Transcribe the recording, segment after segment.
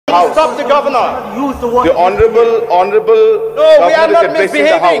House. Stop the governor. The honorable No, we are governor not is addressing the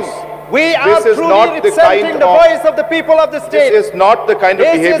misbehaving. House. We are This is truly not the representing kind the of- voice of the people of the state. This is not the kind of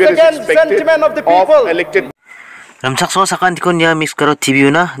This is behavior is against expected sentiment of the people. of elected. Ramchak so sakan tikon ya mix Garo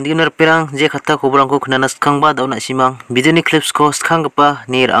TV na di ner perang je kata ko brang ko kena skang ba dauna simang video ni clips ko skang pa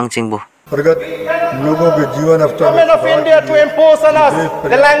nir ang chingbo प्रगत लोगों के जीवन अवसर Government of India to impose on us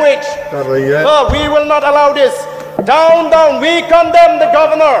the language. कर रही है No, we will not allow this. Down, down. We condemn the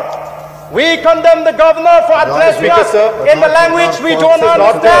governor. We condemn the governor for addressing Speaker, us sir, in the language we don't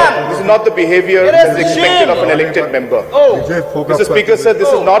understand. This is not the behavior It that is is expected shame. of an elected member. Oh, Mr. Speaker, sir, this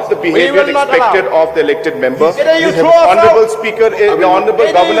is not the behavior will not expected of the elected member. Either you The throw us honorable out. speaker, the honorable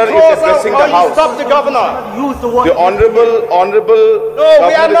either governor you throw is us out addressing or the you House. stop the governor. The honorable No,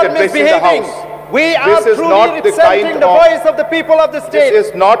 we are governor is not addressing the misbehaving. House. We are This is truly not the representing kind the of- voice of the people of the state. This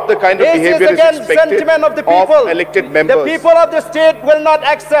is not the kind of This is behavior is against expected sentiment of the people. elected The members. people of the state will not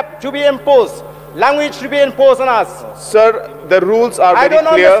accept to be imposed. Language to be imposed on us. Sir, the rules are I very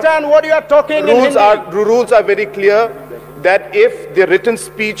don't clear. understand what you are talking in Hindi. Rules are very clear that if the written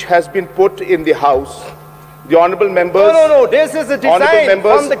speech has been put in the House, the honorable members. No. This is a Honorable design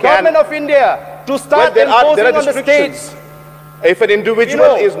members from the can- government of India to start But imposing there are on the restrictions. states. If an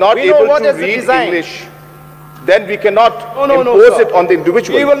individual is not we know able what to is the read design. English, then we cannot No, impose sir. it on the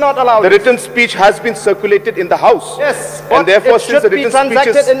individual. We will not allow The this. written speech has been circulated in the House. Yes, And but therefore, it since should the be written speech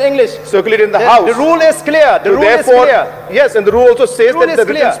transacted is in English. circulated in the House, The rule is clear. The so rule is therefore, clear. yes, and the rule also says Rule that is the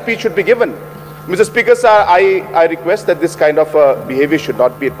written clear. speech should be given. Mr. Speaker, sir, I request that this kind of behavior should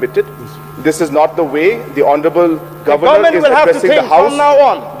not be admitted. This is not the way the honorable governor government is will have to addressing the think House. from now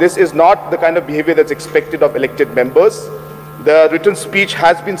on. This is not the kind of behavior that's expected of elected members. The written speech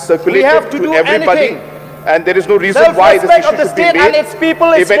has been circulated have to do everybody. anything. And there is no reason why this Self-respect issue of the should be state made. and its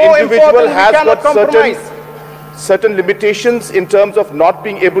people is If an more individual important, we has cannot got compromise. certain limitations in terms of not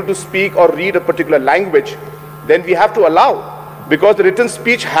being able to speak or read a particular language, then we have to allow. Because the written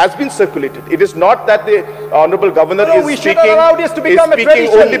speech has been circulated. It is not that the honorable governor No, is we should speaking, allow this to become a speaking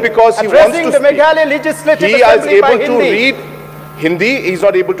tradition. only because he wants Addressing to the speak. Meghalaya Legislative He is Assembly by able to Hindi. read Hindi. He's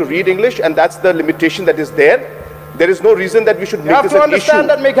not able to read English, and that's the limitation that is there. There is no reason that we should make have this to an understand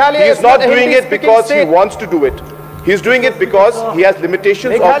issue. that Meghalaya He is is not not a doing it Hindi-speaking because he state. wants to do it. He's doing it because he has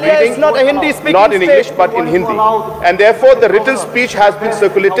limitations of Meghalaya reading, is not a Hindi-speaking not in English, state. but in Hindi. And therefore, the written speech has been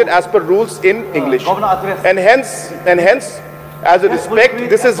circulated as per rules in English. And hence, as a respect,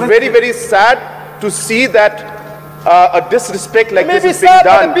 this is very, very sad to see that a disrespect like May this be is being sad,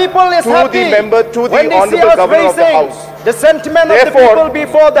 but done the people is to happy the member, to when the they see honorable us governor of the raising House. the sentiment of the Therefore- people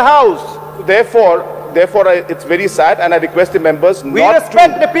before the House. Therefore, it's very sad, and I request the members We not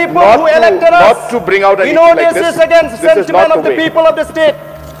respect to, the people not who to- elected us. not to bring out We anything know like this this. is against This is sentiment not of the the way. people of the state.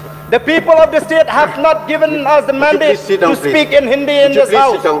 The people of the state have not given us the mandate please sit down, to please? speak in Hindi in Would you this please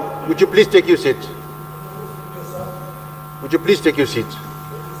House. sit down? Would you please take your seat? Would you please take your seat?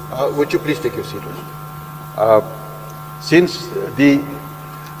 Would you please take your seat? Since the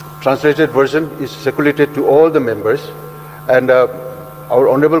translated version is circulated to all the members, and our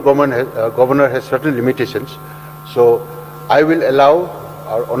honorable governor has certain limitations, so I will allow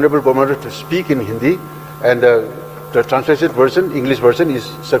our honorable governor to speak in Hindi, and the translated version, English version, is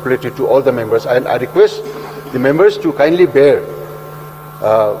circulated to all the members. And I request the members to kindly bear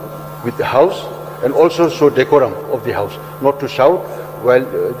with the House and also show decorum of the House, not to shout while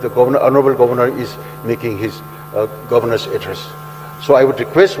the honorable governor is making his governor's address. So I would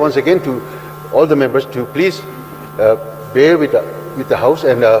request once again to all the members to please bear with the House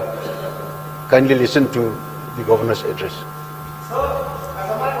and kindly listen to the governor's address.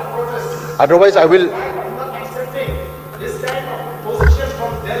 Otherwise, I will.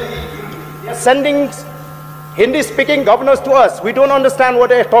 Sending Hindi-speaking governors to us. We don't understand what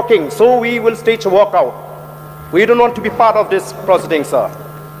they're talking, so we will stage a walkout. We don't want to be part of this proceeding, sir.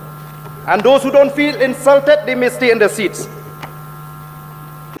 And those who don't feel insulted, they may stay in their seats.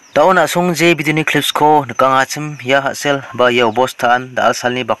 Taon na song je video ni clips ko nakangachim ya hasel ba ya obostan da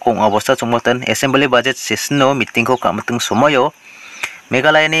alsalni bakong obosta chungmotan assembly budget session no meeting ko kamatung sumayo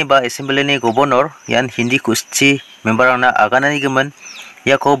Meghalaya ni ba assembly ni governor yan Hindi kusti member na aganani gimin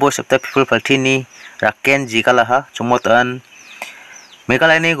ya ko boss of the people party ni raken jikalaha chungmotan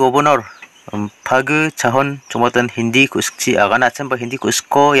Meghalaya ni governor Pagu chahon chungmotan Hindi kusti aganachim ba Hindi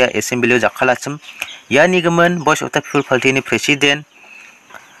kusko ya AssemblyO jakalachim ya ni gimin boss of the people party ni president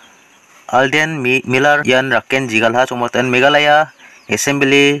Alden Miller yan raken jigalha chungmotan Meghalaya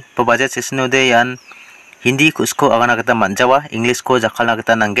assembly budget session de yan Hindi kusko agana kita manjawa English ko jakalna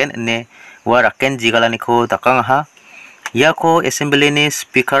kita nanggen ne wa raken jigalani ko takangha ya ko assembly ni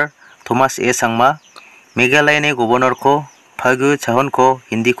speaker Thomas A Sangma Meghalaya ni governor ko phagu chahon ko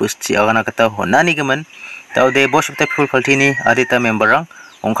Hindi kusti agana kata honani gimin taude Bosh of the People Party ni adita memberang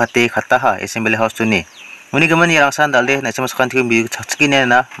ongkate khataha Assembly House tu ni. Uni gimin yang san dalde na chamaskan ti bi chakskine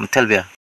na Mittel bia.